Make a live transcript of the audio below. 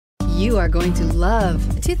You are going to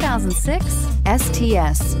love the 2006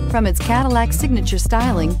 STS. From its Cadillac signature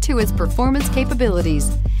styling to its performance capabilities,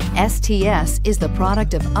 STS is the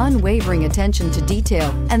product of unwavering attention to detail,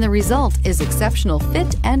 and the result is exceptional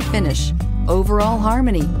fit and finish, overall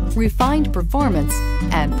harmony, refined performance,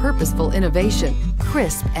 and purposeful innovation,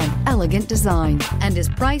 crisp and elegant design, and is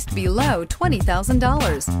priced below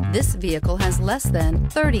 $20,000. This vehicle has less than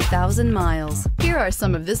 30,000 miles. Here are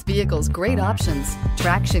some of this vehicle's great options: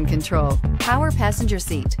 traction control, power passenger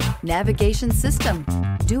seat, navigation system,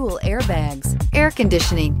 dual airbags, air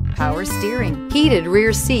conditioning, power steering, heated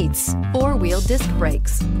rear seats, four-wheel disc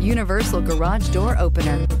brakes, universal garage door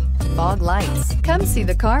opener, fog lights. Come see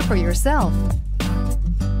the car for yourself.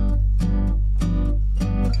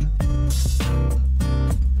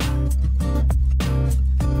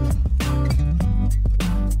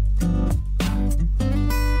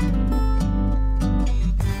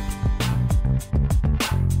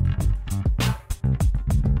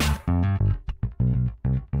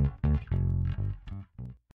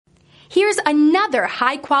 Here's another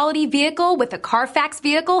high-quality vehicle with a Carfax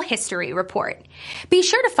Vehicle History Report. Be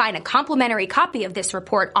sure to find a complimentary copy of this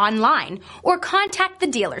report online or contact the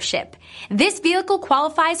dealership. This vehicle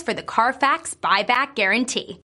qualifies for the Carfax Buyback Guarantee.